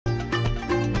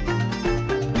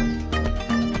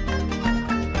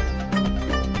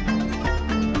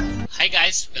Hi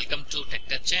guys, welcome to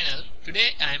TechTech channel. Today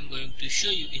I am going to show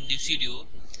you in this video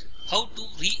how to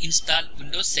reinstall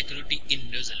Windows Security in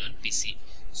Windows 11 PC.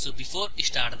 So before we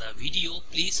start the video,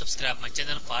 please subscribe my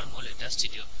channel for more latest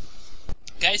video.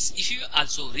 Guys, if you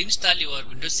also reinstall your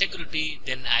Windows Security,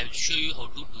 then I will show you how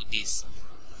to do this.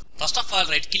 First of all,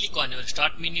 right click on your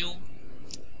start menu,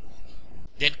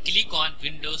 then click on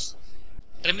Windows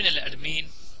Terminal Admin,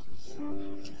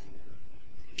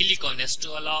 click on Yes to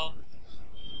allow.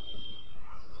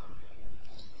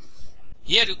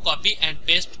 Here you copy and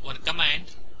paste one command.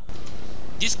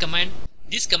 This command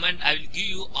I will give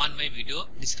you on my video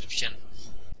description.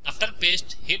 After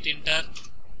paste, hit enter.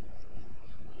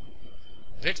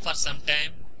 Wait for some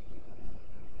time.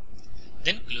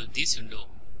 Then close this window.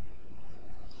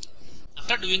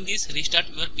 After doing this, restart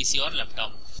your PC or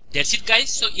laptop. That's it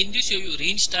guys. So in this video you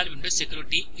reinstall Windows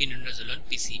Security in Windows 11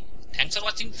 PC. Thanks for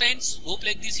watching friends. Hope you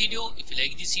like this video. If you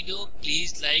like this video,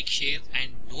 please like, share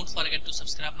and don't forget to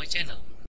subscribe my channel.